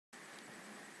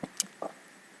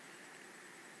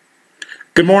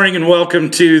Good morning and welcome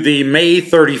to the May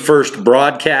 31st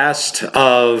broadcast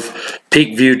of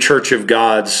Peakview Church of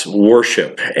God's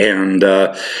worship. And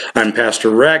I'm Pastor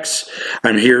Rex.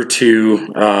 I'm here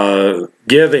to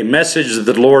give a message that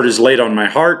the Lord has laid on my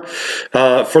heart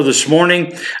for this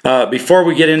morning. Before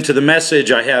we get into the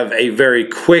message, I have a very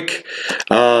quick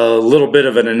little bit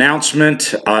of an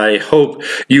announcement. I hope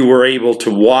you were able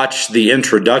to watch the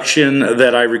introduction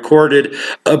that I recorded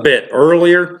a bit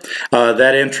earlier.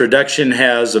 That introduction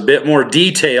has a bit more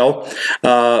detail,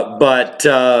 but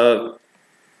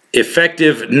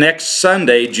effective next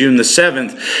Sunday, June the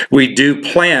 7th, we do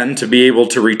plan to be able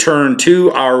to return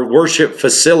to our worship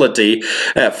facility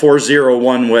at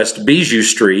 401 West Bijou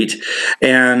Street,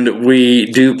 and we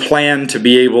do plan to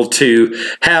be able to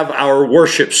have our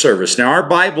worship service. Now, our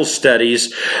Bible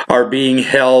studies are being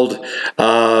held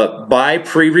by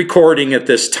pre-recording at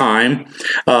this time.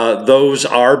 Those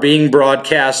are being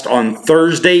broadcast on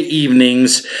Thursday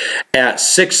evenings at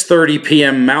 6:30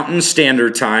 p.m. Mountain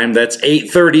Standard Time. That's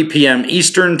 8:30 p.m.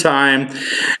 Eastern Time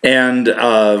and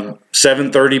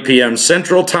 7:30 p.m.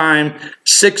 Central Time,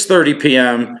 6:30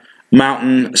 p.m.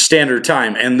 Mountain Standard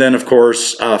Time, and then of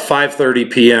course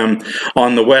 5:30 p.m.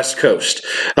 on the West Coast.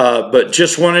 But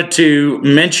just wanted to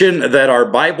mention that our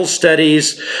Bible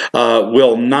studies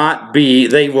will not be,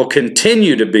 they will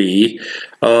continue to be,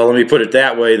 let me put it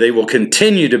that way, they will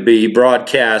continue to be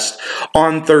broadcast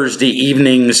on Thursday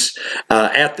evenings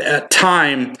at that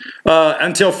time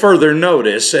until further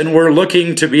notice. And we're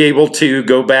looking to be able to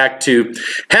go back to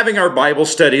having our Bible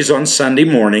studies on Sunday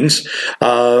mornings.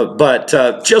 But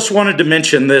just wanted to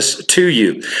mention this to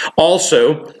you.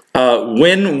 Also,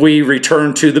 when we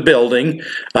return to the building,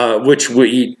 which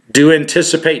we do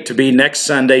anticipate to be next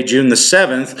Sunday, June the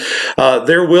 7th,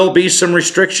 there will be some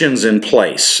restrictions in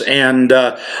place. And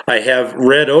I have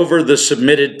read over the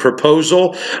submitted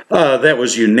proposal that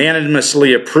was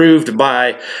unanimously approved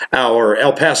by our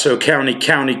El Paso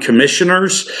County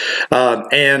Commissioners.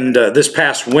 And this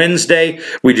past Wednesday,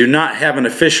 we do not have an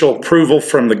official approval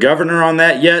from the governor on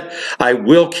that yet. I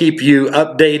will keep you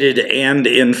updated and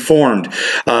informed.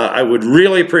 I would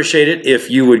really appreciate it if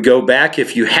you would go back,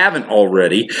 if you haven't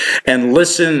already, and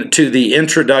listen to the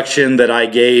introduction that I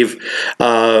gave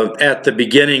at the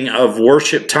beginning of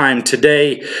worship time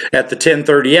today at the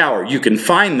 10:30 hour. You can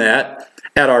find that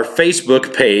at our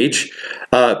Facebook page,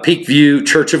 Peakview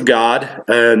Church of God,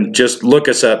 and just look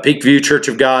us up, Peakview Church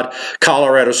of God,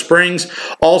 Colorado Springs.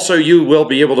 Also, you will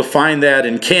be able to find that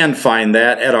and can find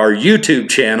that at our YouTube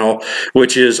channel,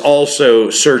 which is also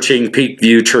searching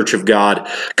Peakview Church of God,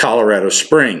 Colorado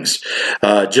Springs.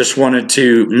 Just wanted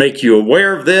to make you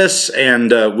aware of this,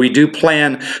 and we do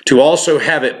plan to also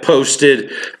have it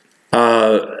posted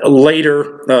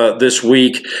later this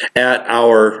week at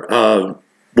our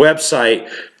website,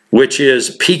 which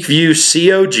is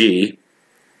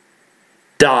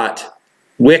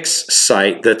peakviewcog.wix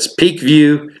site. That's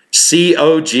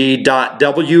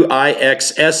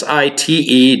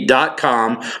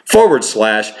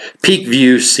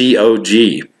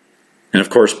peakviewcog.wixsite.com/peakviewcog. And of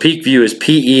course, Peakview is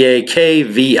Peakview.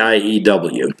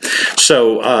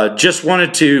 So just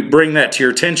wanted to bring that to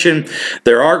your attention.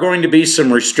 There are going to be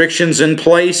some restrictions in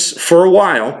place for a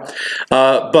while,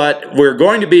 but we're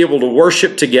going to be able to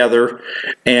worship together,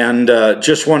 and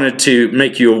just wanted to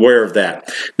make you aware of that.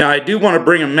 Now, I do want to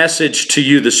bring a message to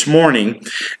you this morning,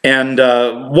 and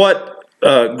what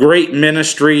great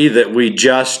ministry that we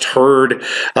just heard,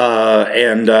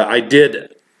 and I did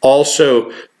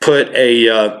also put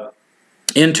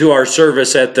into our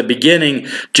service at the beginning,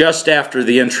 just after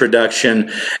the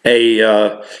introduction,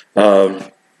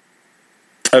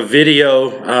 a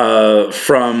video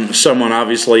from someone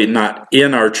obviously not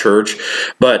in our church,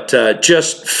 but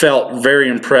just felt very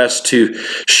impressed to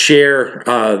share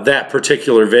that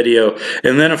particular video.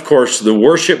 And then, of course, the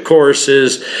worship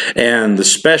choruses and the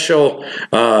special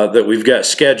that we've got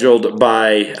scheduled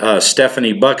by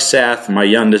Stephanie Bucksath, my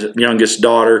youngest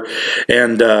daughter,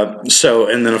 and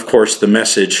then, of course, the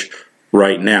message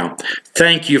right now.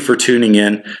 Thank you for tuning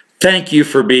in. Thank you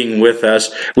for being with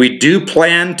us. We do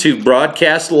plan to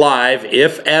broadcast live,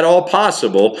 if at all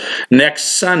possible,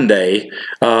 next Sunday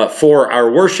for our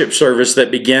worship service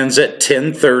that begins at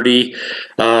 10:30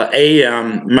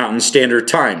 a.m. Mountain Standard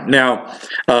Time. Now,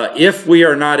 if we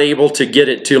are not able to get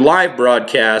it to live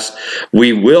broadcast,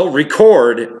 we will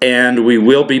record and we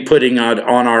will be putting it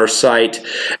on our site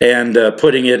and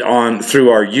putting it on through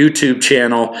our YouTube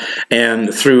channel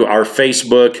and through our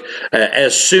Facebook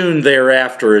as soon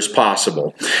thereafter as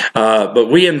possible. But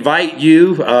we invite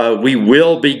you, we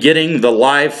will be getting the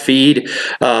live feed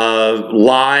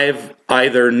live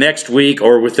either next week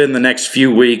or within the next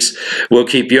few weeks. We'll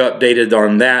keep you updated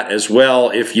on that as well.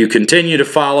 If you continue to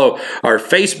follow our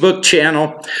Facebook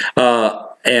channel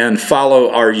and follow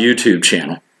our YouTube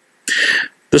channel.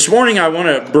 This morning I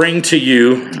want to bring to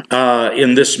you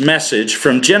in this message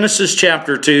from Genesis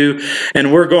chapter 2,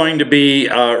 and we're going to be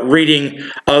reading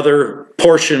other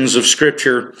portions of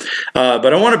Scripture,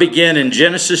 but I want to begin in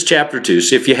Genesis chapter 2.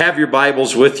 So if you have your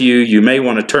Bibles with you, you may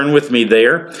want to turn with me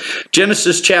there.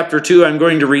 Genesis chapter 2, I'm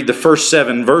going to read the first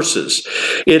 7 verses.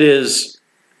 It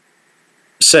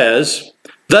says,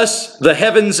 "Thus the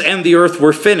heavens and the earth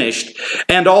were finished,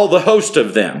 and all the host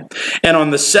of them. And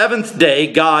on the 7th day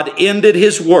God ended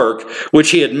his work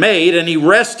which he had made, and he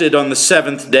rested on the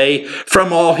 7th day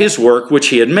from all his work which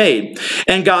he had made.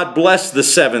 And God blessed the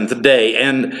 7th day,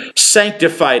 and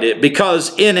sanctified it,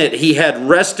 because in it he had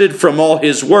rested from all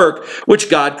his work which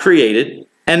God created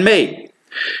and made.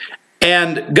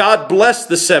 And God blessed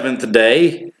the 7th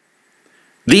day.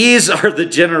 These are the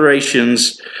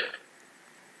generations."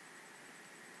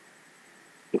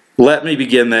 Let me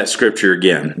begin that scripture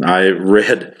again. I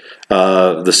read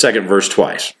the second verse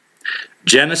twice.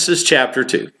 Genesis chapter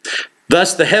 2.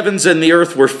 "Thus the heavens and the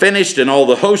earth were finished, and all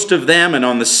the host of them, and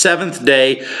on the 7th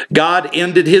day God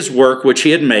ended his work which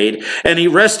he had made, and he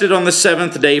rested on the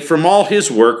 7th day from all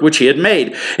his work which he had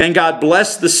made. And God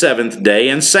blessed the 7th day,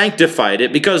 and sanctified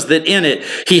it, because that in it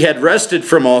he had rested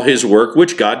from all his work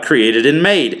which God created and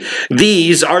made.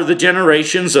 These are the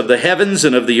generations of the heavens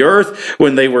and of the earth,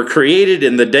 when they were created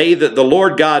in the day that the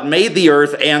Lord God made the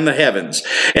earth and the heavens.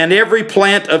 And every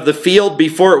plant of the field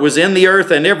before it was in the earth,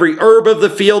 and every herb of the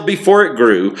field before it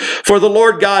grew. For the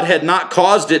Lord God had not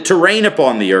caused it to rain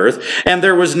upon the earth, and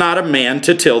there was not a man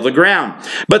to till the ground.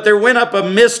 But there went up a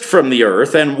mist from the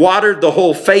earth, and watered the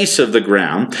whole face of the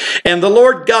ground. And the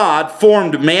Lord God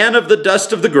formed man of the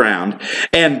dust of the ground,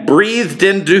 and breathed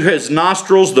into his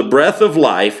nostrils the breath of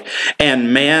life,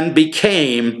 and man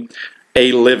became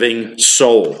a living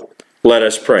soul." Let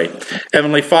us pray.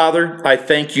 Heavenly Father, I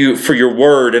thank you for your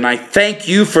word, and I thank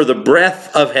you for the breath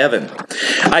of heaven.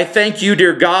 I thank you,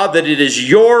 dear God, that it is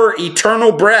your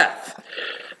eternal breath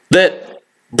that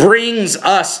brings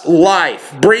us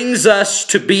life, brings us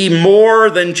to be more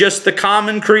than just the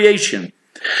common creation,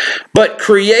 but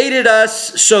created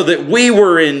us so that we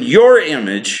were in your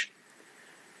image,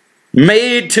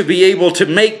 made to be able to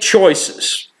make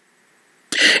choices,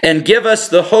 and give us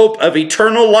the hope of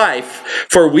eternal life,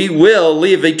 for we will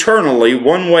live eternally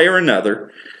one way or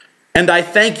another. And I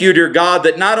thank you, dear God,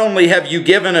 that not only have you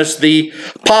given us the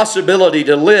possibility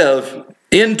to live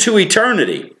into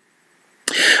eternity,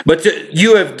 but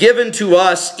you have given to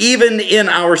us, even in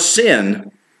our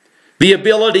sin, the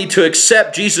ability to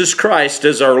accept Jesus Christ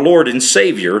as our Lord and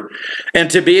Savior, and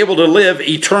to be able to live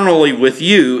eternally with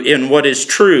you in what is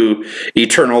true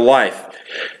eternal life.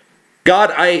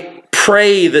 God, I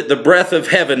pray that the breath of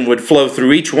heaven would flow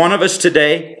through each one of us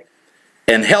today,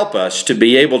 and help us to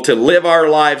be able to live our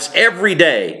lives every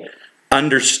day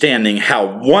understanding how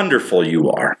wonderful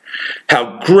you are,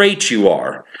 how great you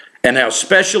are, and how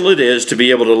special it is to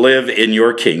be able to live in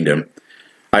your kingdom.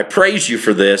 I praise you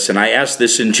for this, and I ask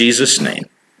this in Jesus' name.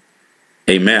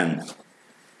 Amen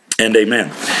and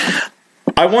amen.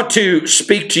 I want to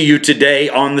speak to you today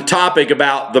on the topic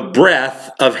about the breath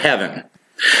of heaven.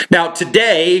 Now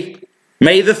today,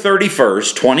 May the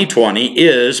 31st, 2020,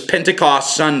 is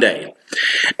Pentecost Sunday.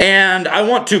 And I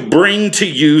want to bring to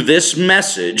you this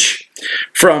message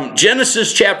from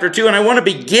Genesis chapter 2. And I want to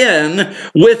begin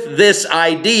with this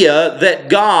idea that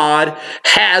God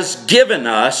has given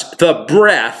us the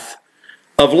breath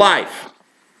of life.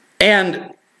 And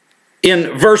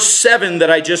in verse 7 that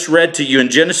I just read to you in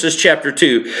Genesis chapter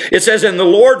 2, it says, "And the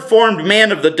Lord formed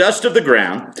man of the dust of the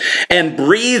ground, and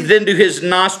breathed into his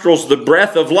nostrils the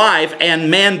breath of life,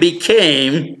 and man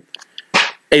became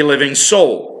a living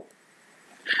soul."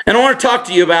 And I want to talk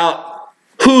to you about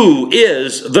who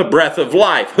is the breath of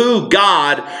life, who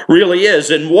God really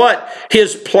is, and what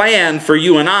his plan for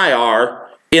you and I are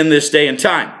in this day and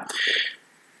time.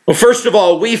 Well, first of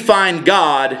all, we find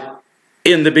God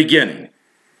in the beginning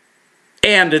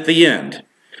and at the end.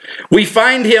 We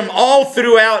find him all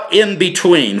throughout in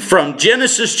between, from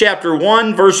Genesis chapter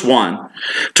 1 verse 1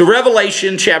 to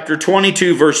Revelation chapter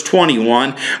 22 verse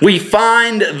 21. We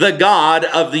find the God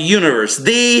of the universe,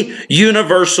 the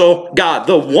universal God,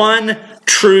 the one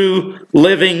true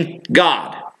living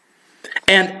God.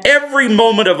 And every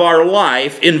moment of our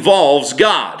life involves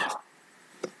God.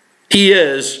 He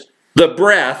is the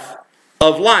breath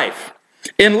of life.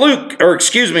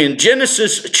 In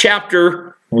Genesis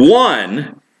chapter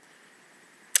 1,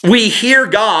 we hear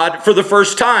God for the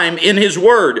first time in His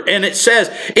Word. And it says,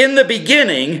 in the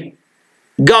beginning,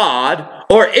 God,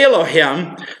 or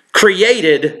Elohim,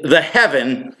 created the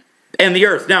heaven and the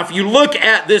earth. Now, if you look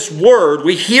at this word,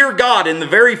 we hear God in the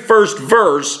very first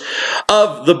verse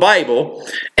of the Bible.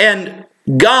 And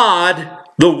God,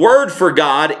 the word for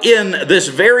God in this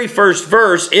very first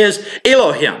verse is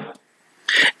Elohim.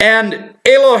 And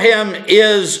Elohim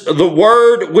is the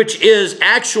word which is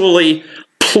actually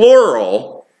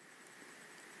plural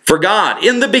for God.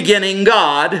 In the beginning,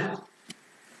 God,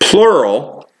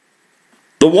 plural,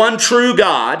 the one true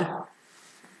God,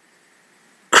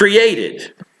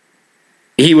 created.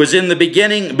 He was in the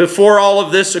beginning before all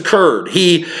of this occurred.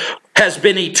 He has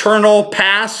been eternal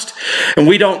past, and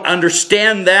we don't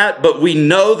understand that, but we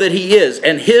know that He is.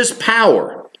 And His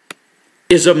power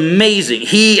is amazing.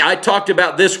 I talked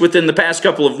about this within the past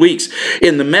couple of weeks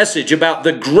in the message about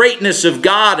the greatness of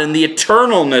God and the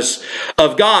eternalness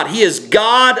of God. He is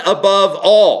God above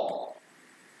all.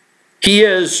 He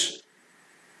is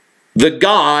the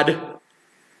God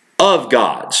of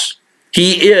gods.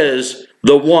 He is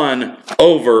the one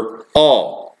over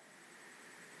all.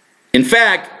 In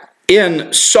fact,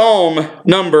 in Psalm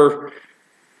number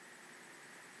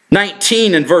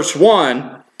 19 and verse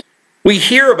 1, we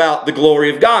hear about the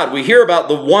glory of God. We hear about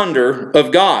the wonder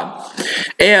of God.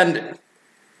 And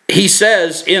he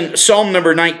says in Psalm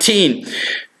number 19,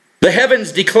 the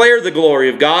heavens declare the glory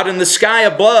of God, and the sky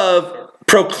above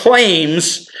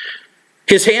proclaims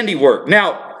His handiwork.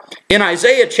 Now, in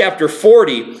Isaiah chapter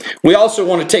 40, we also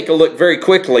want to take a look very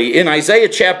quickly. In Isaiah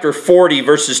chapter 40,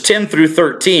 verses 10 through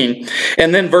 13,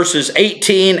 and then verses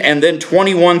 18, and then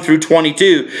 21 through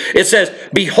 22, it says,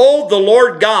 behold, the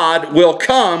Lord God will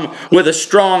come with a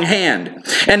strong hand,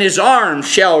 and His arm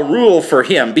shall rule for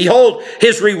Him. Behold,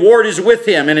 His reward is with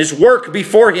Him, and His work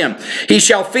before Him. He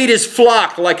shall feed His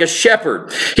flock like a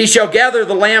shepherd. He shall gather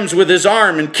the lambs with His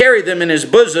arm, and carry them in His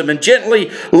bosom, and gently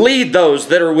lead those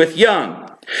that are with young.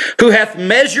 Who hath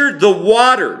measured the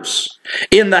waters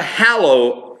in the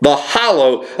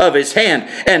hollow of His hand,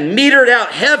 and metered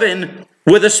out heaven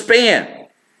with a span,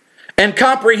 and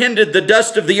comprehended the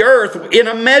dust of the earth in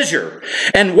a measure,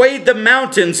 and weighed the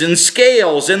mountains in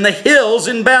scales, and the hills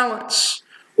in balance.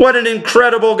 What an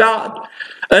incredible God.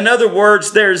 In other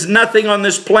words, there's nothing on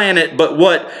this planet but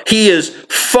what He is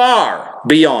far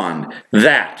beyond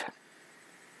that.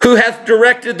 Who hath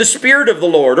directed the Spirit of the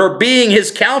Lord, or being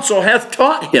His counsel hath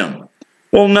taught Him?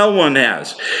 Well, no one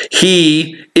has.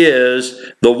 He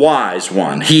is the wise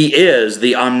one. He is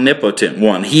the omnipotent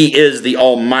one. He is the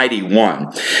almighty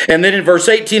one. And then in verse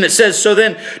 18 it says, so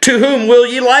then, to whom will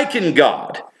ye liken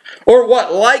God? Or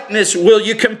what likeness will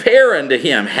you compare unto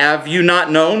Him? Have you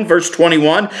not known? Verse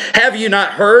 21, have you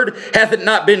not heard? Hath it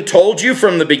not been told you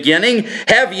from the beginning?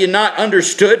 Have you not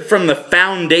understood from the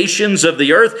foundations of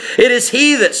the earth? It is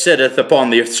He that sitteth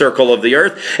upon the circle of the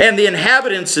earth, and the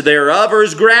inhabitants thereof are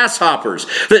as grasshoppers,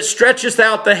 that stretcheth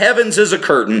out the heavens as a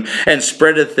curtain, and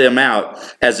spreadeth them out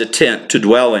as a tent to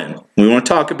dwell in. We want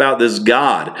to talk about this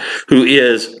God who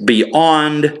is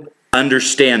beyond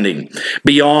understanding,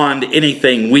 beyond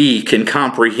anything we can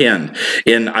comprehend,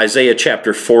 in Isaiah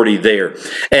chapter 40 there.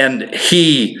 And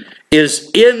He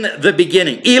is in the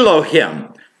beginning, Elohim,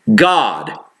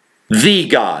 God, the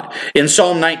God. In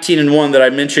Psalm 19 and 1 that I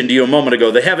mentioned to you a moment ago,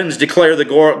 the heavens declare the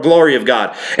glory of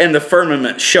God, and the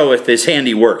firmament showeth His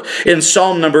handiwork. In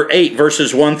Psalm number 8,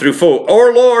 verses 1 through 4,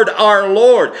 O Lord, our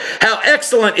Lord, how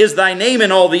excellent is Thy name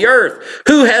in all the earth!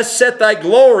 Who has set Thy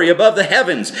glory above the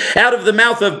heavens? Out of the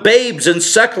mouth of babes and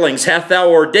sucklings hath Thou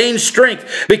ordained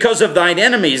strength because of Thine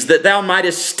enemies, that Thou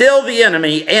mightest still the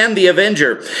enemy and the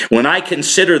avenger. When I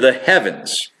consider the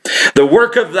heavens, the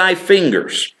work of Thy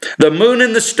fingers, the moon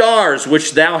and the stars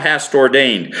which Thou hast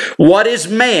ordained. What is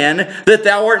man that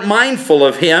Thou art mindful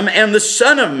of him, and the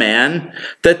Son of Man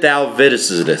that Thou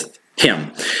visitest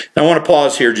him? I want to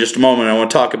pause here just a moment. I want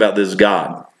to talk about this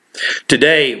God.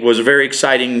 Today was a very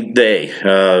exciting day.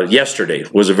 Yesterday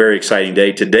was a very exciting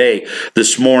day. Today,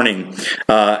 this morning,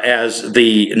 as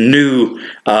the new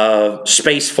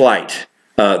space flight,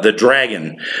 the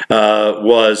Dragon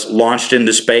was launched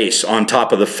into space on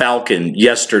top of the Falcon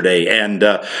yesterday, and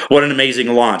what an amazing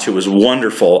launch. It was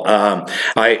wonderful.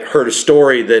 I heard a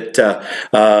story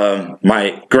that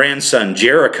my grandson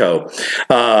Jericho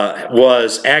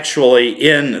was actually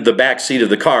in the back seat of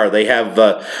the car. They have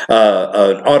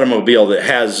an automobile that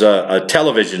has a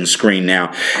television screen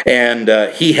now,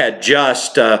 and he had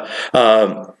just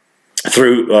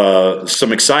through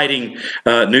some exciting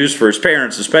news for his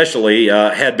parents especially,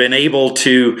 had been able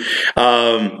to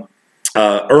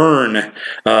earn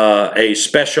a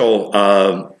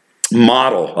special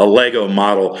model, a Lego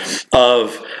model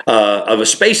of a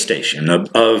space station,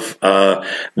 of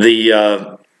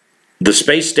the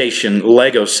space station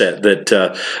Lego set that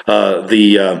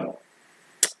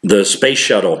the space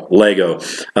shuttle Lego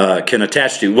can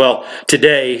attach to. Well,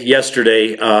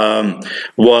 yesterday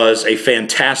was a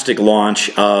fantastic launch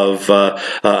of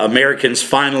Americans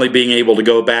finally being able to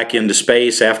go back into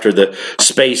space after the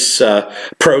space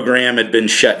program had been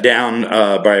shut down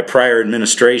by a prior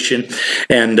administration.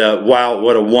 And wow,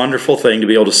 what a wonderful thing to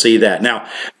be able to see that. Now,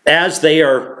 as they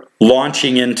are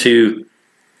launching into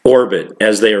orbit,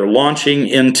 as they are launching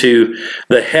into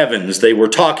the heavens, they were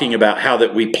talking about how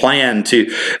that we plan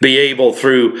to be able,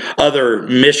 through other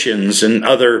missions and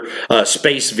other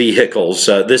space vehicles,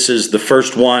 this is the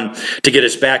first one to get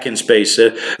us back in space,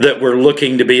 that we're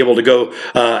looking to be able to go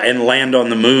and land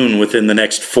on the moon within the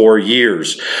next 4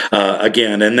 years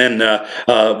again. And then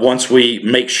once we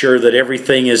make sure that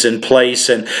everything is in place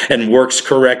and works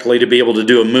correctly to be able to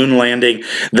do a moon landing,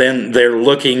 then they're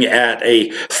looking at a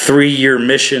 3-year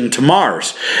mission to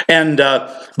Mars. And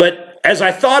but as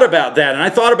I thought about that, and I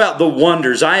thought about the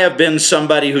wonders, I have been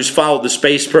somebody who's followed the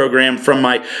space program from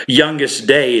my youngest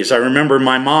days. I remember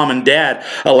my mom and dad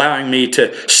allowing me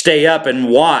to stay up and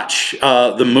watch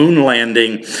the moon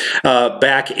landing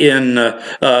back in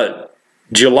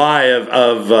July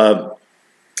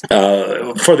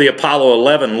for the Apollo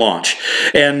 11 launch.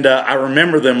 And I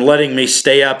remember them letting me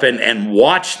stay up and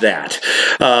watch that.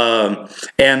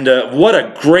 What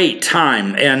a great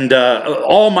time. And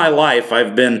all my life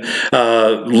I've been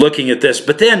looking at this.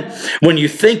 But then when you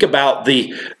think about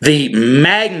the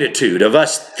magnitude of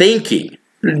us thinking,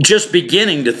 just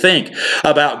beginning to think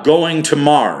about going to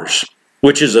Mars,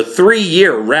 which is a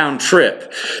 3-year round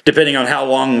trip, depending on how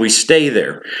long we stay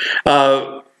there.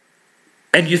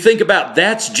 And you think about,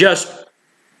 that's just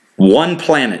one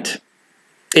planet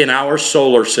in our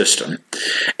solar system.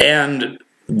 And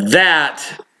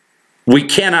that, we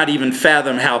cannot even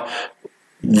fathom how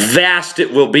vast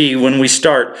it will be when we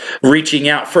start reaching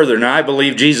out further. Now, I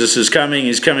believe Jesus is coming.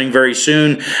 He's coming very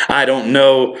soon. I don't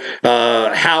know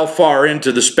how far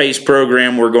into the space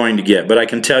program we're going to get, but I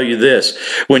can tell you this.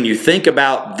 When you think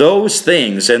about those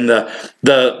things and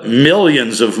the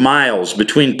millions of miles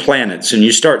between planets, and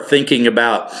you start thinking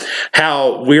about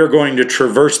how we're going to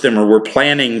traverse them, or we're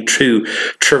planning to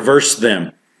traverse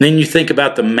them, then you think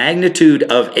about the magnitude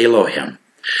of Elohim,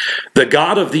 the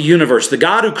God of the universe, the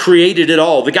God who created it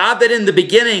all, the God that in the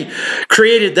beginning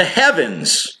created the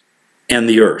heavens and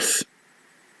the earth.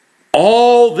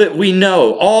 All that we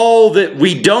know, all that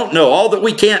we don't know, all that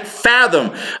we can't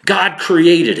fathom, God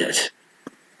created it.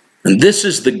 And this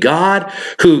is the God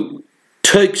who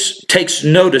takes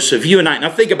notice of you and I. Now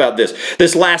think about this.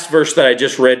 This last verse that I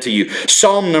just read to you.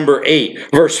 Psalm number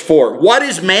 8, verse 4. What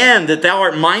is man that thou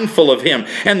art mindful of him,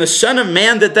 and the son of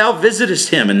man that thou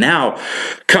visitest him? And now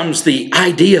comes the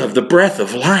idea of the breath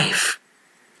of life.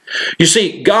 You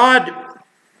see, God,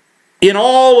 in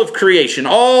all of creation,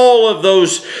 all of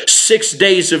those 6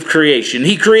 days of creation,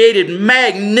 He created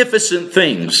magnificent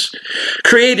things.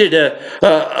 Created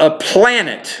a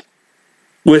planet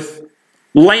with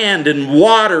land and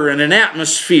water and an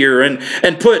atmosphere, and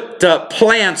put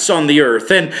plants on the earth,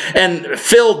 and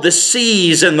filled the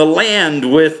seas and the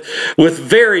land with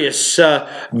various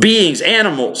beings,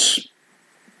 animals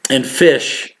and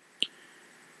fish.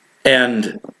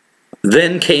 And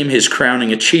then came His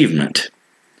crowning achievement.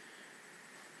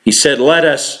 He said, let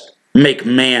us make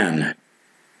man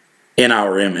in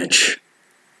our image.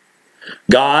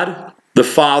 God the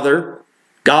Father,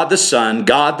 God the Son,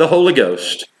 God the Holy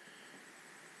Ghost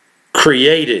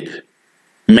created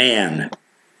man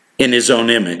in His own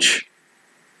image,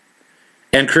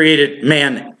 and created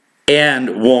man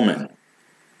and woman.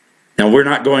 Now, we're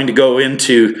not going to go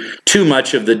into too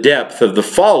much of the depth of the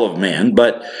fall of man,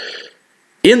 but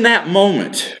in that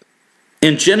moment,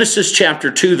 in Genesis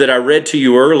chapter 2 that I read to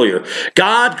you earlier,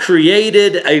 God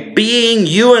created a being,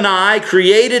 you and I,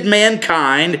 created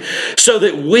mankind so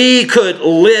that we could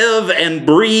live and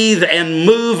breathe and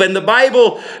move. And the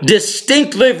Bible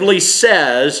distinctively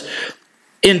says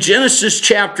in Genesis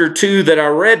chapter 2 that I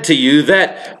read to you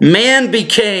that man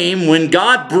became, when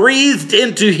God breathed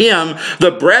into him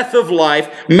the breath of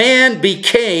life, man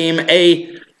became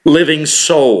a living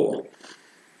soul.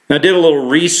 I did a little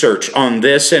research on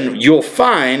this, and you'll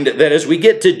find that as we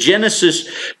get to Genesis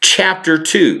chapter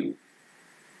 2,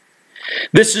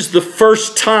 this is the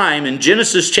first time in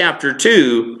Genesis chapter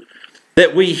 2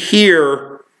 that we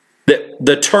hear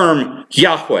the term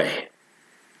Yahweh.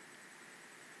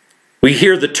 We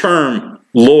hear the term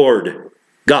Lord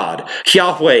God,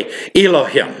 Yahweh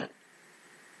Elohim.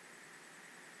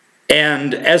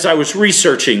 And as I was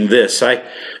researching this, I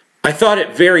thought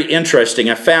it very interesting.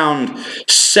 I found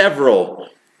several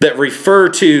that refer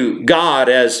to God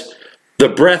as the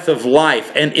breath of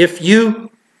life. And if you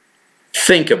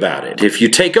think about it, if you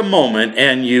take a moment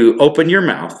and you open your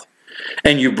mouth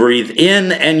and you breathe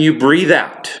in and you breathe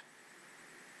out,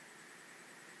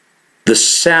 the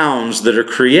sounds that are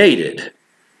created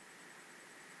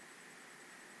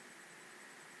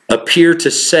appear to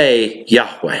say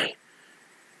Yahweh.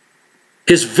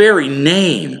 His very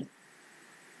name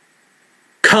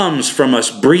comes from us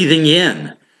breathing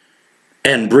in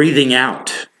and breathing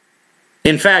out.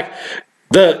 In fact,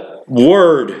 the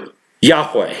word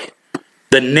Yahweh,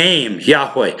 the name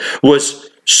Yahweh, was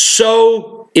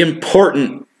so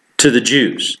important to the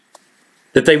Jews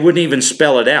that they wouldn't even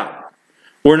spell it out.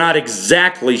 We're not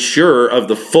exactly sure of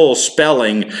the full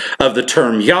spelling of the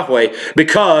term Yahweh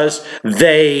because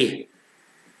they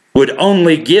would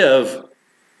only give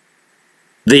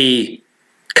the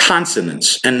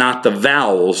consonants and not the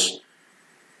vowels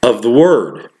of the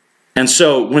word. And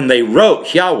so when they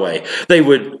wrote Yahweh, they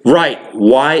would write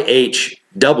YHWH.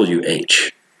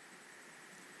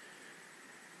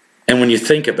 And when you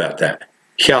think about that,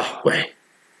 Yahweh,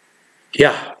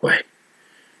 Yahweh,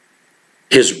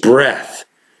 His breath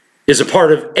is a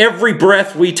part of every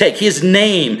breath we take. His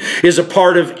name is a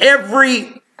part of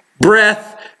every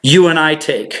breath you and I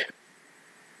take.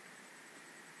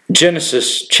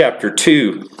 Genesis chapter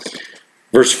 2,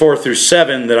 verse 4 through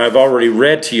 7 that I've already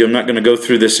read to you. I'm not going to go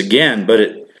through this again, but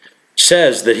it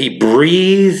says that He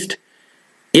breathed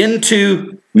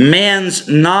into man's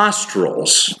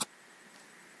nostrils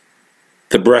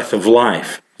the breath of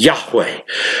life. Yahweh,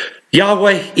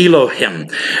 Yahweh Elohim,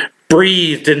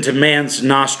 breathed into man's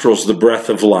nostrils the breath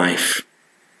of life.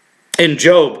 In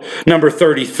Job,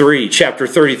 chapter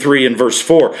 33 and verse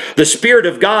 4, the Spirit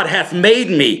of God hath made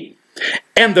me,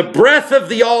 and the breath of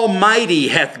the Almighty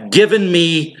hath given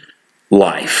me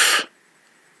life.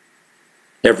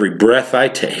 Every breath I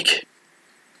take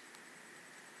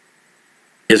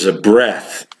is a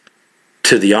breath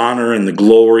to the honor and the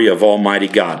glory of Almighty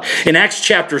God. In Acts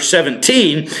chapter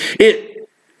 17,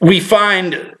 we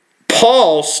find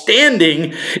Paul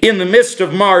standing in the midst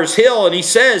of Mars Hill, and he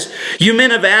says, "You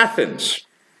men of Athens,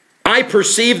 I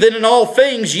perceive that in all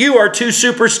things you are too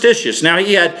superstitious." Now,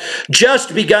 he had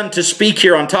just begun to speak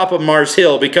here on top of Mars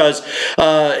Hill because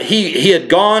he had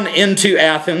gone into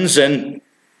Athens and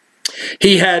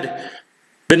he had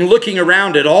been looking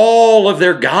around at all of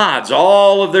their gods,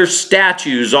 all of their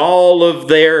statues, all of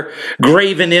their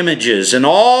graven images, and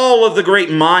all of the great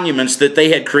monuments that they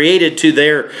had created to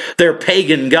their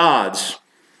pagan gods.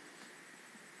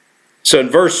 So in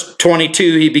verse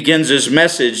 22, he begins his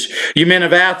message. "You men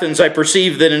of Athens, I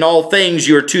perceive that in all things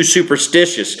you are too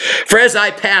superstitious. For as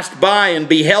I passed by and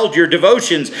beheld your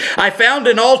devotions, I found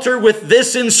an altar with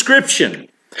this inscription,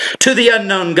 To the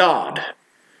unknown God.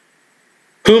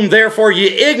 Whom therefore ye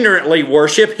ignorantly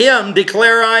worship, him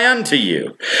declare I unto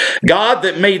you. God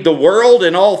that made the world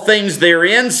and all things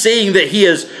therein, seeing that he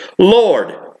is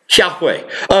Lord, Yahweh,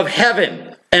 of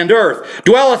heaven and earth,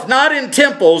 dwelleth not in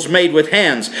temples made with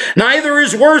hands, neither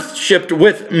is worshipped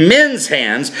with men's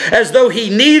hands, as though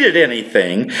he needed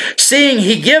anything, seeing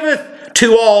he giveth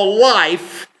to all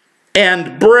life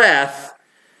and breath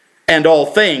and all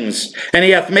things. And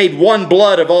he hath made one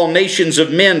blood of all nations of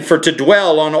men for to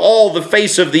dwell on all the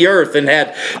face of the earth, and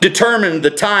had determined the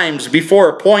times before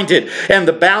appointed and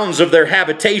the bounds of their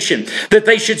habitation, that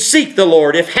they should seek the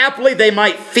Lord, if haply they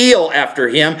might feel after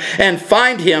him and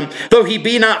find him, though he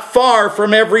be not far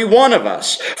from every one of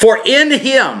us. For in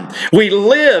him we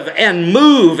live and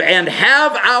move and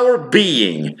have our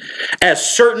being, as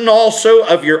certain also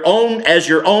of your own, as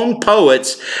your own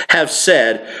poets have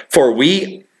said, for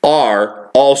we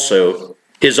are also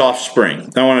his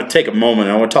offspring." I want to take a moment.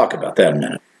 I want to talk about that a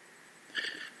minute.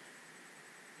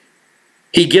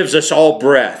 He gives us all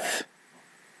breath.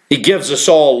 He gives us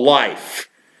all life.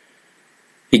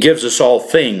 He gives us all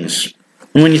things.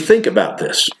 And when you think about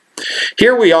this,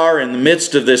 here we are in the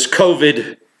midst of this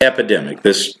COVID epidemic,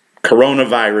 this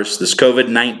coronavirus, this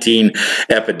COVID-19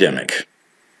 epidemic.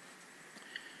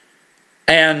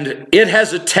 And it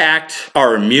has attacked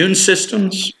our immune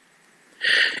systems.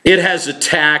 It has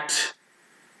attacked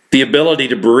the ability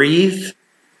to breathe,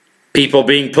 people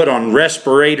being put on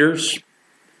respirators.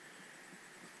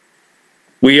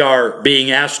 We are being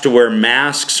asked to wear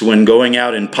masks when going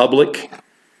out in public.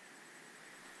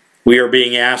 We are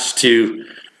being asked to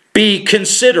be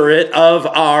considerate of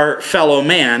our fellow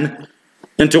man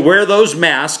and to wear those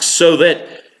masks so that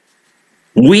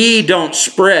we don't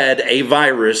spread a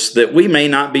virus that we may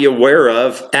not be aware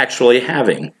of actually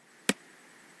having.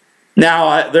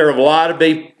 Now, there are a lot of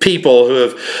people who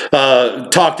have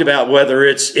talked about whether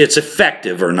it's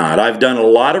effective or not. I've done a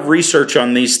lot of research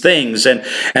on these things, and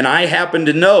I happen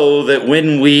to know that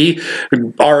when we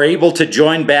are able to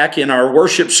join back in our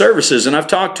worship services, and I've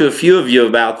talked to a few of you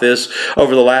about this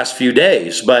over the last few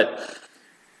days, but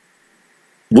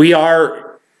we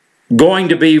are going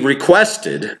to be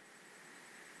requested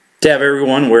to have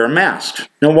everyone wear a mask.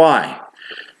 Now, why?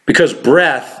 Because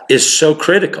breath is so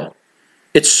critical.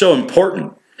 It's so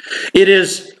important. It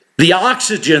is the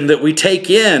oxygen that we take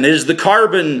in. It is the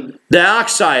carbon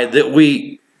dioxide that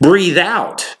we breathe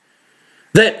out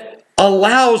that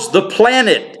allows the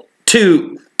planet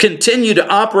to continue to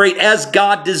operate as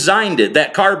God designed it.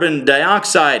 That carbon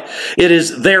dioxide, it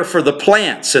is there for the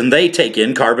plants, and they take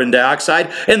in carbon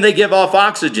dioxide and they give off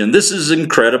oxygen. This is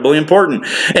incredibly important.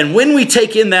 And when we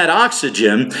take in that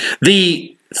oxygen,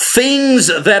 the things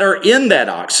that are in that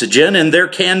oxygen, and there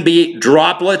can be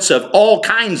droplets of all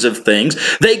kinds of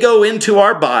things, they go into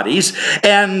our bodies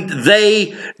and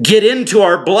they get into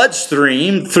our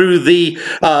bloodstream through the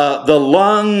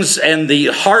lungs and the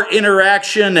heart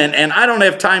interaction, and I don't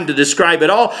have time to describe it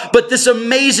all, but this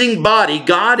amazing body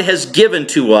God has given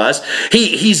to us,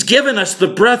 He's given us the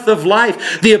breath of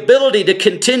life, the ability to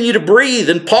continue to breathe,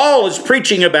 and Paul is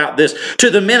preaching about this to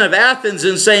the men of Athens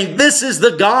and saying, this is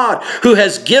the God who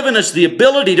has given us the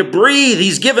ability to breathe.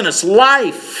 He's given us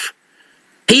life.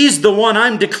 He's the one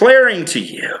I'm declaring to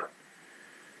you.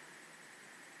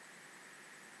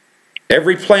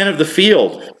 Every plant of the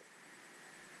field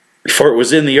before it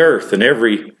was in the earth, and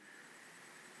every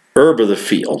herb of the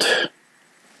field,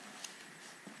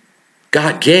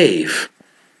 God gave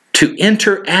to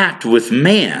interact with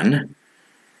man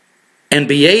and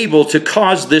be able to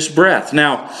cause this breath.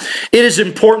 Now, it is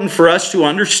important for us to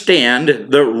understand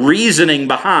the reasoning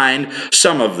behind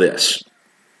some of this.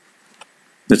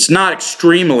 It's not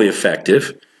extremely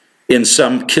effective in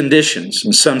some conditions,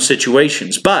 in some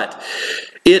situations, but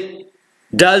it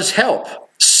does help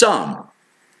some.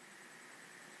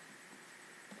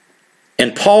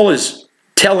 And Paul is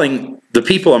telling the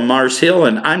people on Mars Hill,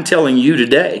 and I'm telling you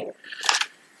today,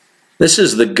 this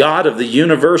is the God of the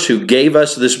universe who gave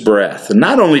us this breath. And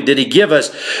not only did He give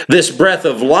us this breath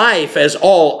of life as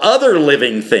all other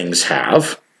living things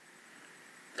have,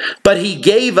 but He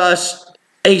gave us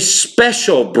a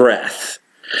special breath.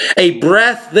 A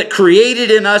breath that created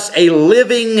in us a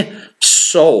living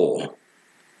soul.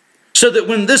 So that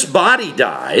when this body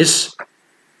dies,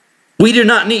 we do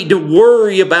not need to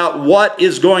worry about what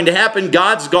is going to happen.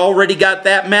 God's already got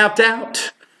that mapped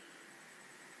out.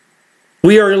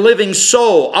 We are a living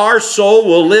soul. Our soul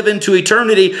will live into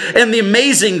eternity. And the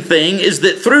amazing thing is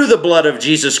that through the blood of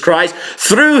Jesus Christ,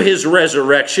 through His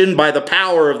resurrection by the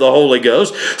power of the Holy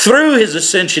Ghost, through His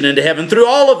ascension into heaven, through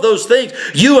all of those things,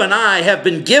 you and I have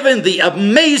been given the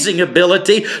amazing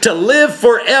ability to live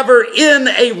forever in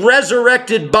a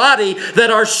resurrected body that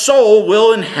our soul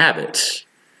will inhabit.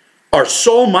 Our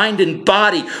soul, mind, and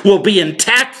body will be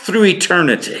intact through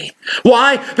eternity.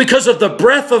 Why? Because of the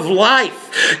breath of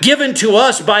life given to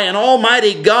us by an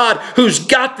almighty God who's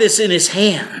got this in His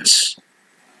hands.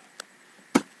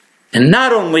 And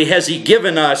not only has He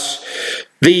given us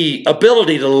the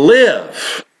ability to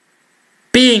live,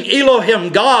 being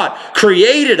Elohim God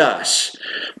created us,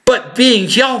 but being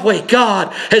Yahweh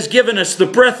God has given us the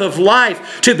breath of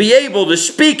life to be able to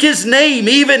speak His name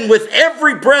even with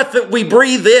every breath that we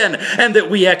breathe in and that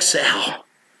we exhale.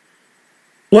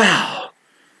 Wow,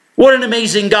 what an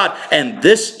amazing God. And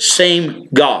this same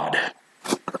God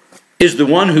is the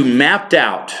one who mapped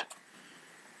out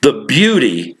the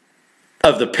beauty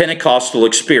of the Pentecostal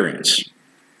experience.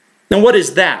 Now, what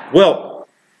is that? Well,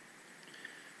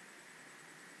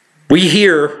 we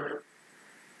hear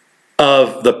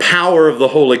of the power of the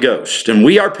Holy Ghost. And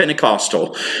we are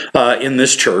Pentecostal in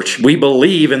this church. We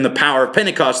believe in the power of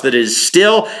Pentecost that is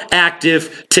still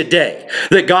active today.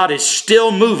 That God is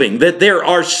still moving. That there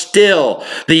are still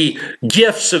the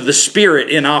gifts of the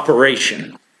Spirit in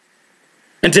operation.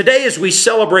 And today, as we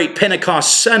celebrate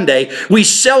Pentecost Sunday, we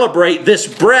celebrate this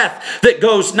breath that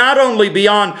goes not only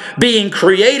beyond being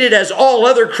created as all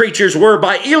other creatures were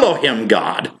by Elohim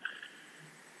God,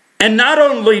 and not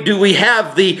only do we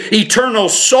have the eternal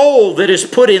soul that is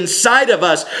put inside of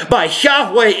us by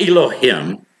Yahweh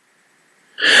Elohim,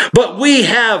 but we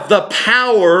have the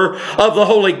power of the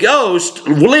Holy Ghost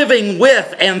living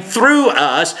with and through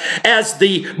us as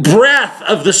the breath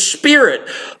of the Spirit,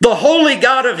 the Holy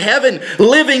God of heaven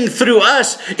living through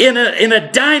us in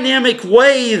a dynamic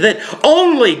way that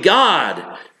only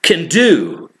God can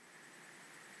do.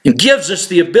 It gives us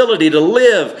the ability to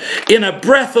live in a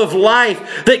breath of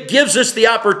life that gives us the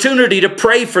opportunity to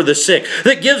pray for the sick,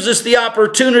 that gives us the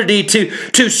opportunity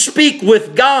to speak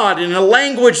with God in a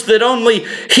language that only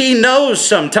He knows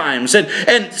sometimes.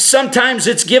 And sometimes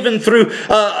it's given through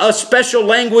a special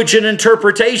language and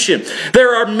interpretation.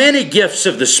 There are many gifts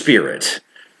of the Spirit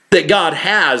that God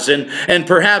has, and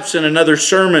perhaps in another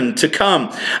sermon to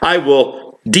come, I will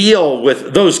deal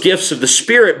with those gifts of the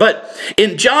Spirit. But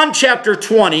in John chapter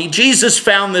 20, Jesus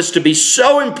found this to be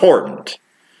so important.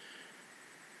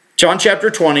 John chapter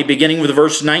 20, beginning with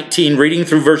verse 19, reading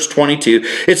through verse 22,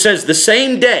 it says, the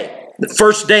same day, the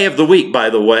first day of the week, by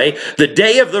the way, the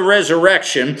day of the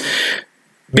resurrection,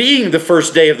 being the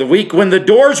first day of the week, when the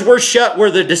doors were shut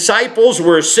where the disciples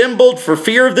were assembled for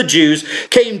fear of the Jews,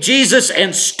 came Jesus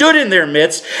and stood in their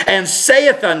midst, and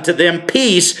saith unto them,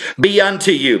 Peace be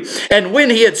unto you. And when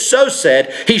he had so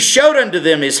said, he showed unto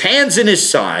them his hands and his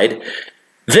side.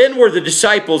 Then were the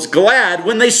disciples glad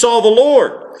when they saw the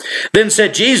Lord. Then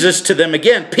said Jesus to them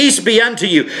again, Peace be unto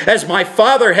you. As my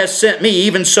Father has sent me,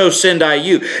 even so send I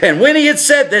you. And when he had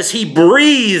said this, he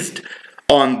breathed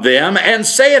on them, and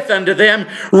saith unto them,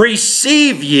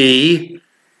 Receive ye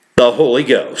the Holy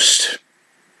Ghost.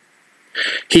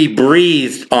 He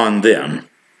breathed on them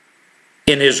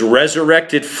in his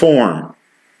resurrected form.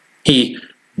 He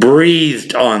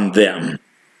breathed on them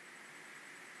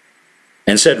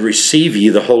and said, Receive ye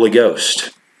the Holy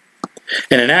Ghost.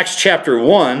 And in Acts chapter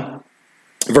 1,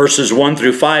 verses 1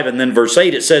 through 5, and then verse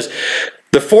 8, it says,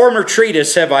 The former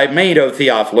treatise have I made, O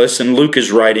Theophilus, and Luke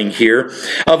is writing here,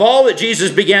 of all that Jesus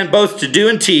began both to do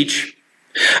and teach,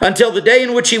 until the day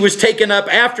in which he was taken up,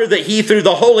 after that he through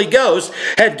the Holy Ghost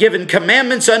had given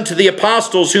commandments unto the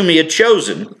apostles whom he had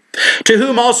chosen, to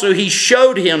whom also he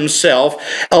showed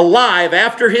himself alive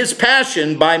after his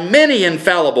passion by many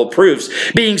infallible proofs,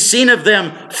 being seen of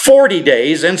them 40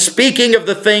 days, and speaking of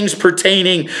the things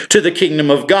pertaining to the kingdom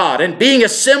of God, and being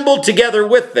assembled together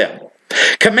with them,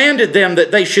 commanded them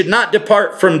that they should not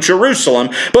depart from Jerusalem,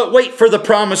 but wait for the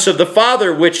promise of the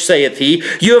Father, which saith he,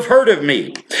 You have heard of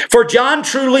me. For John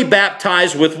truly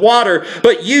baptized with water,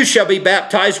 but you shall be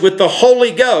baptized with the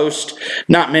Holy Ghost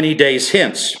not many days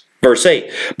hence. Verse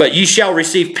 8, But ye shall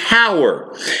receive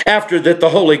power after that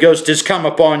the Holy Ghost is come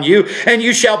upon you, and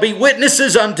you shall be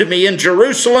witnesses unto me in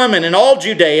Jerusalem and in all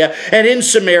Judea and in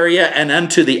Samaria and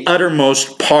unto the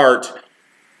uttermost part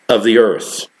of the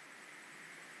earth.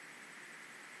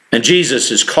 And Jesus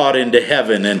is caught into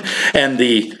heaven, and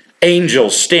the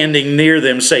angels standing near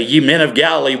them say, Ye men of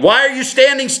Galilee, why are you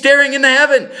standing staring into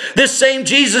heaven? This same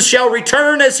Jesus shall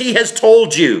return as he has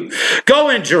told you. Go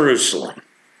in Jerusalem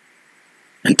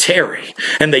and tarry.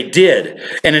 And they did.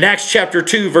 And in Acts chapter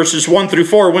 2, verses 1 through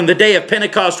 4, when the day of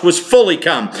Pentecost was fully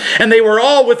come, and they were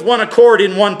all with one accord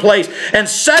in one place, and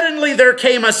suddenly there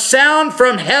came a sound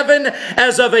from heaven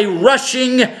as of a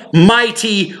rushing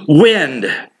mighty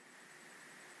wind.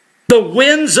 The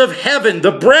winds of heaven,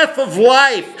 the breath of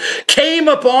life, came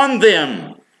upon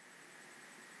them.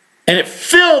 And it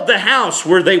filled the house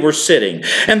where they were sitting.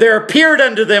 And there appeared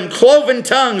unto them cloven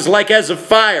tongues like as of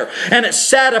fire. And it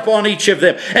sat upon each of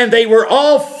them. And they were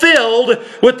all filled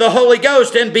with the Holy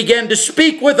Ghost, and began to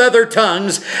speak with other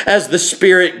tongues as the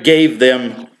Spirit gave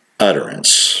them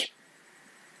utterance.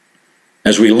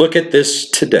 As we look at this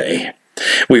today,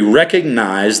 we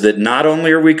recognize that not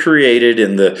only are we created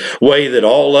in the way that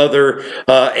all other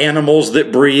animals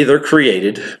that breathe are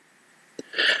created,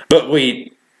 but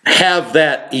we have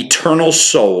that eternal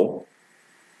soul.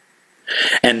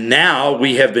 And now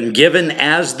we have been given,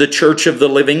 as the church of the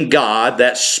living God,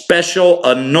 that special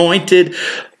anointed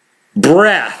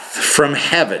breath from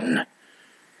heaven,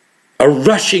 a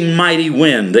rushing mighty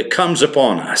wind that comes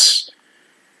upon us.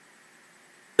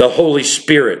 The Holy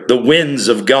Spirit, the winds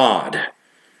of God.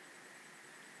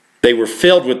 They were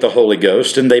filled with the Holy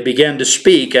Ghost, and they began to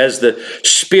speak as the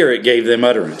Spirit gave them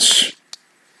utterance.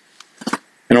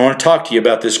 And I want to talk to you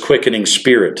about this quickening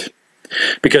Spirit,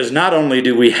 because not only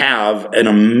do we have an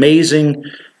amazing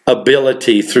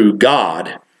ability through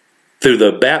God, through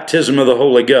the baptism of the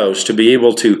Holy Ghost, to be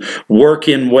able to work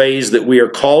in ways that we are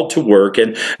called to work.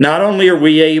 And not only are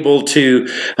we able to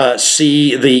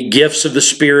see the gifts of the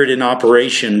Spirit in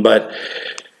operation, but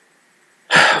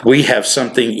we have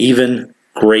something even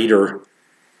greater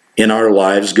in our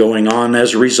lives going on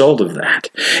as a result of that.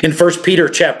 In 1 Peter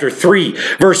chapter 3,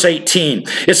 verse 18,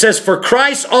 it says, For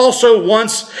Christ also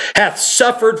once hath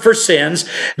suffered for sins,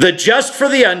 the just for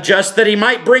the unjust, that he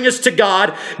might bring us to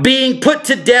God, being put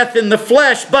to death in the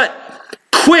flesh, but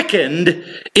quickened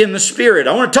in the Spirit.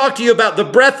 I want to talk to you about the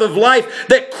breath of life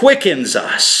that quickens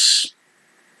us.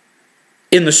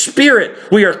 In the Spirit,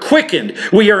 we are quickened,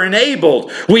 we are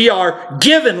enabled, we are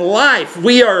given life,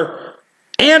 we are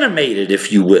animated,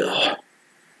 if you will.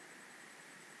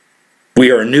 We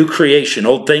are a new creation.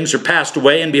 Old things are passed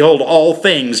away, and behold, all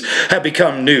things have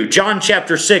become new. John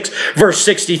chapter 6, verse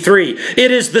 63.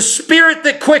 It is the Spirit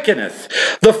that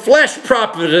quickeneth. The flesh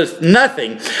profiteth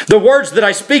nothing. The words that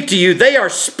I speak to you, they are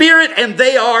spirit and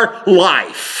they are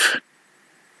life.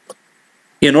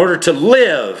 In order to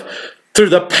live through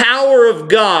the power of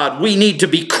God, we need to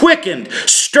be quickened,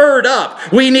 stirred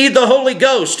up. We need the Holy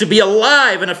Ghost to be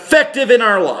alive and effective in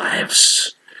our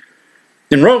lives.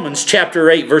 In Romans chapter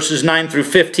 8, verses 9 through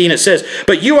 15, it says,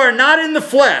 "But you are not in the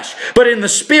flesh, but in the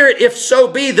Spirit, if so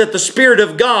be that the Spirit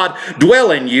of God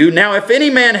dwell in you. Now if any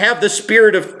man have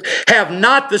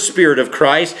not the Spirit of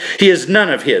Christ, he is none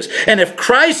of his. And if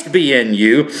Christ be in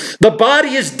you, the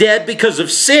body is dead because of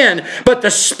sin, but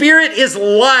the Spirit is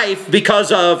life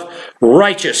because of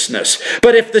righteousness.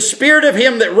 But if the Spirit of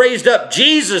him that raised up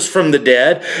Jesus from the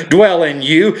dead dwell in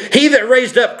you, he that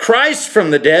raised up Christ from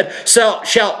the dead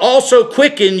shall also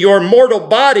quicken your mortal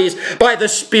bodies by the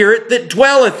Spirit that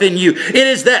dwelleth in you." It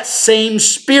is that same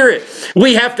Spirit.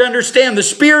 We have to understand the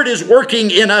Spirit is working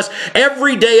in us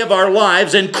every day of our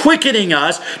lives and quickening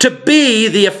us to be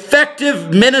the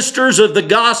effective ministers of the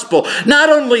gospel. Not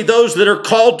only those that are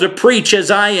called to preach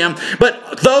as I am,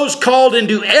 but those called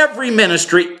into every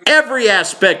ministry, every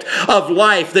aspect of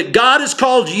life that God has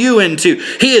called you into.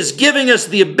 He is giving us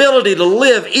the ability to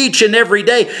live each and every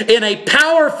day in a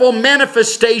powerful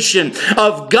manifestation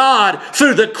of God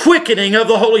through the quickening of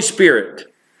the Holy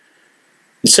Spirit.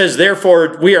 It says,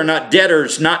 "Therefore we are not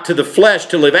debtors, not to the flesh,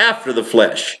 to live after the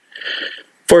flesh.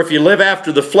 For if you live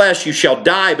after the flesh, you shall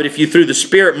die. But if you through the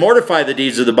Spirit mortify the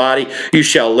deeds of the body, you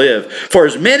shall live. For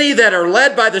as many that are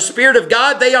led by the Spirit of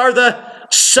God, they are the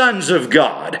sons of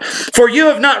God. For you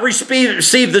have not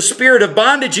received the spirit of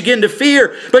bondage again to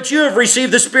fear, but you have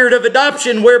received the Spirit of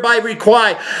adoption, whereby we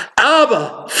cry,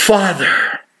 Abba,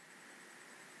 Father."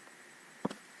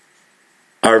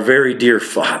 Our very dear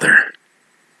Father.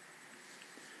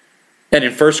 And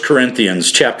in 1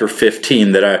 Corinthians chapter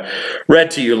 15 that I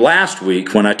read to you last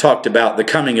week when I talked about the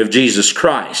coming of Jesus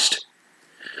Christ,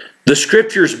 the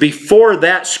scriptures before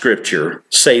that scripture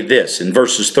say this in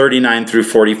verses 39 through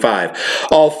 45.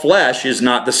 "All flesh is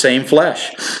not the same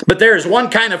flesh, but there is one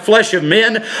kind of flesh of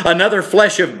men, another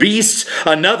flesh of beasts,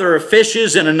 another of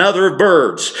fishes, and another of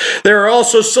birds. There are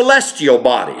also celestial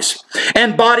bodies,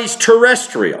 and bodies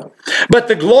terrestrial. But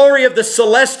the glory of the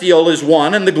celestial is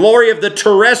one, and the glory of the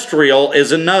terrestrial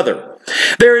is another.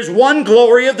 There is one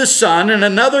glory of the sun, and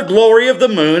another glory of the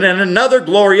moon, and another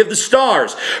glory of the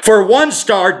stars. For one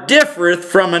star differeth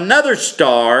from another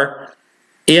star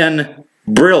in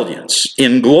brilliance,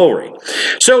 in glory.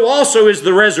 So also is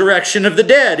the resurrection of the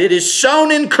dead. It is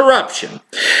sown in corruption,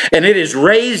 and it is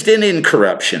raised in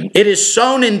incorruption. It is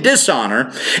sown in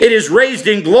dishonor, it is raised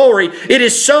in glory. It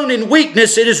is sown in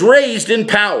weakness, it is raised in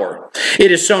power.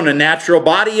 It is sown a natural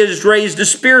body, it is raised a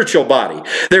spiritual body.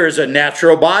 There is a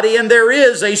natural body, and there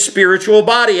is a spiritual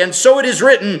body. And so it is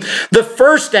written, the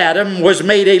first Adam was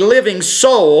made a living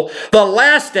soul, the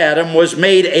last Adam was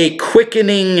made a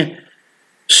quickening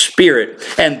spirit."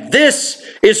 And this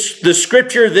is the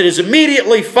scripture that is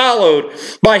immediately followed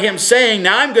by him saying,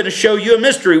 "Now I'm going to show you a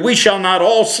mystery. We shall not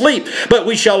all sleep, but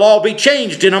we shall all be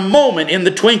changed in a moment, in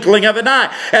the twinkling of an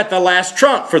eye, at the last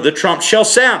trump. For the trump shall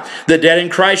sound. The dead in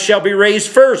Christ shall be raised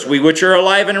first. We which are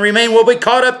alive and remain will be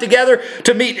caught up together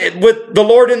to meet with the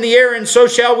Lord in the air, and so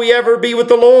shall we ever be with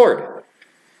the Lord."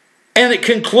 And it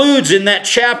concludes in that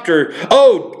chapter,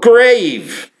 "O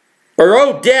grave, or,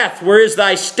 O death, where is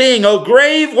thy sting? O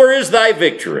grave, where is thy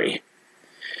victory?"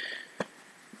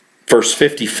 Verse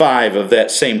 55 of that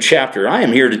same chapter. I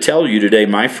am here to tell you today,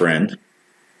 my friend,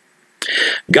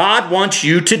 God wants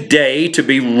you today to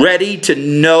be ready to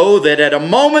know that at a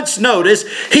moment's notice,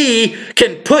 He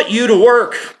can put you to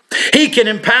work. He can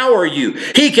empower you.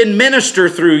 He can minister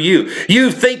through you.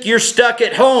 You think you're stuck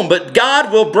at home, but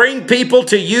God will bring people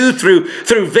to you through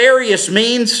various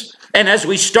means. And as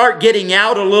we start getting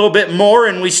out a little bit more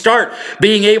and we start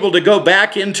being able to go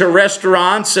back into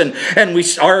restaurants and we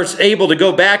are able to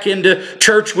go back into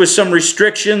church with some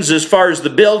restrictions as far as the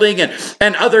building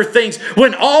and other things,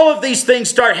 when all of these things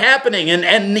start happening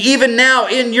and even now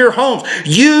in your homes,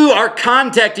 you are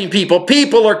contacting people.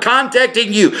 People are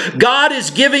contacting you. God is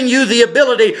giving you the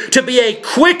ability to be a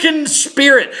quickened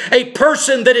spirit, a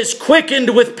person that is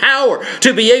quickened with power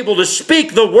to be able to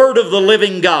speak the word of the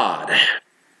living God.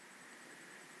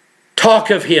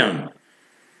 Talk of Him.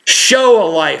 Show a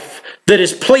life that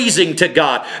is pleasing to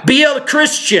God. Be a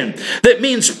Christian. That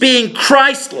means being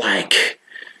Christ-like.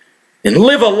 and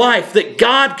live a life that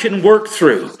God can work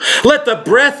through. Let the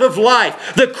breath of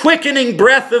life, the quickening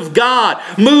breath of God,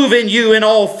 move in you in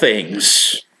all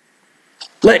things.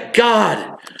 Let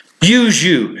God use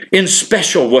you in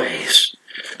special ways,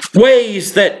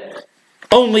 ways that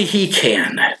only He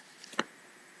can.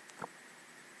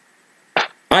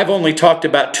 I've only talked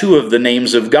about 2 of the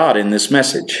names of God in this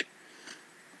message,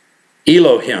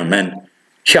 Elohim and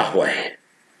Yahweh.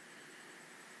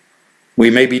 We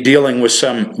may be dealing with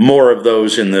some more of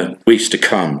those in the weeks to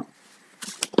come.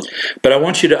 But I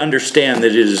want you to understand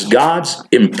that it is God's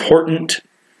important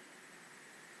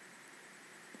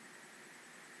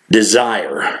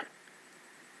desire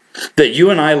that you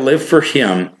and I live for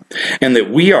Him, and that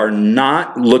we are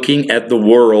not looking at the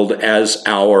world as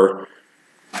our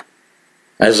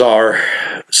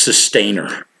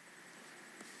sustainer.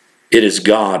 It is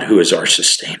God who is our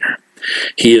sustainer.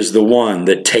 He is the one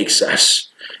that takes us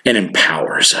and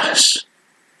empowers us.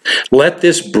 Let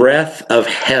this breath of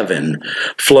heaven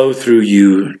flow through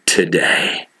you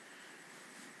today.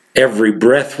 Every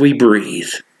breath we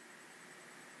breathe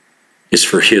is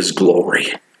for His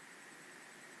glory.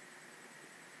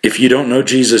 If you don't know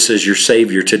Jesus as your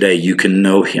Savior today, you can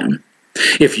know Him.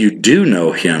 If you do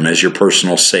know Him as your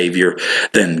personal Savior,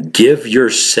 then give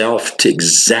yourself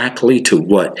exactly to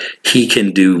what He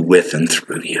can do with and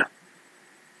through you.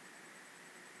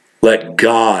 Let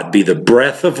God be the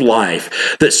breath of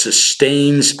life that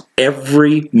sustains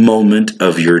every moment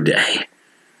of your day.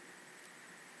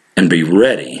 And be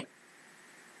ready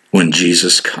when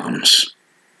Jesus comes.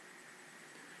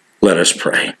 Let us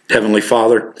pray. Heavenly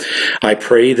Father, I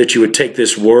pray that you would take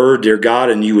this word, dear God,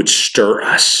 and you would stir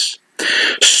us.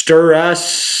 Stir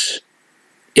us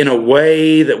in a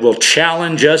way that will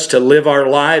challenge us to live our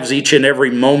lives each and every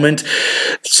moment,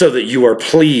 so that you are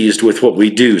pleased with what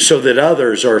we do, so that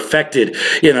others are affected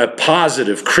in a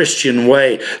positive Christian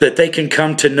way, that they can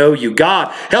come to know you.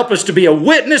 God, help us to be a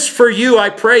witness for you,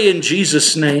 I pray in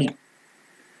Jesus' name.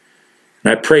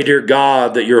 And I pray, dear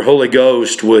God, that your Holy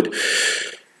Ghost would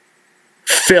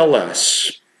fill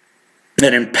us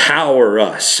and empower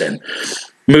us and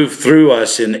move through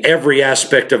us in every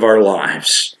aspect of our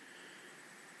lives,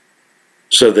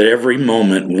 so that every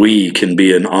moment we can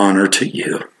be an honor to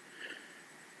you.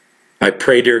 I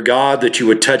pray, dear God, that you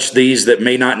would touch these that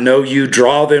may not know you,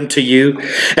 draw them to you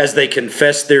as they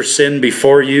confess their sin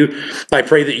before you. I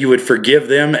pray that you would forgive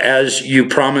them as you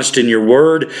promised in your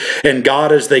word. And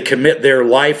God, as they commit their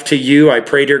life to you, I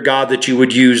pray, dear God, that you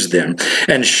would use them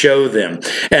and show them.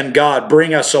 And God,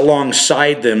 bring us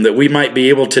alongside them that we might be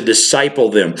able to disciple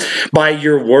them by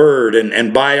your word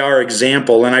and by our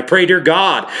example. And I pray, dear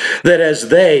God, that as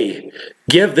they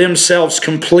give themselves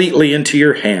completely into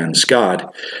your hands,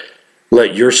 God,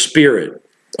 let your Spirit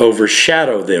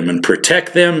overshadow them and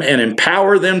protect them and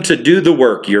empower them to do the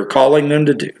work you're calling them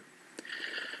to do.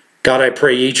 God, I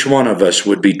pray each one of us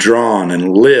would be drawn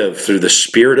and live through the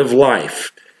Spirit of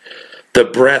life, the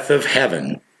breath of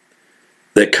heaven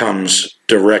that comes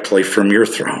directly from your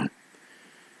throne.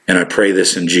 And I pray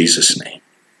this in Jesus' name.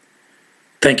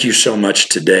 Thank you so much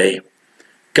today.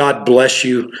 God bless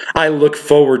you. I look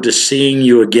forward to seeing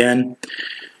you again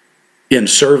in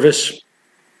service.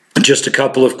 Just a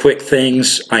couple of quick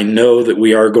things. I know that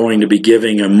we are going to be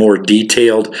giving a more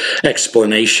detailed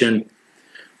explanation.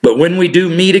 But when we do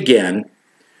meet again,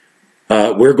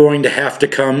 we're going to have to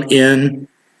come in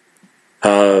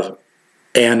and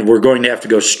we're going to have to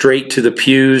go straight to the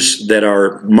pews that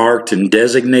are marked and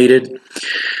designated.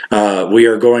 We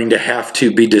are going to have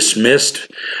to be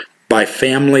dismissed by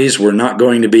families. We're not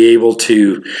going to be able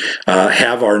to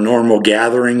have our normal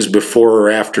gatherings before or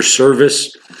after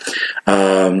service.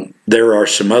 There are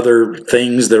some other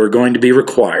things that are going to be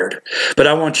required. But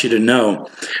I want you to know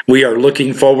we are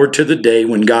looking forward to the day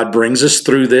when God brings us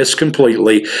through this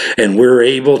completely and we're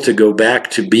able to go back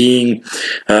to being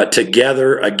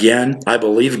together again. I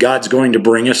believe God's going to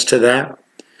bring us to that.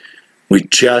 We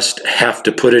just have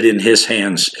to put it in His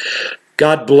hands.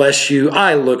 God bless you.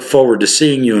 I look forward to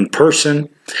seeing you in person,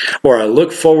 or I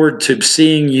look forward to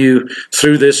seeing you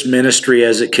through this ministry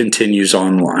as it continues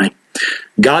online.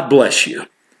 God bless you.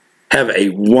 Have a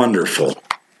wonderful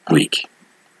week.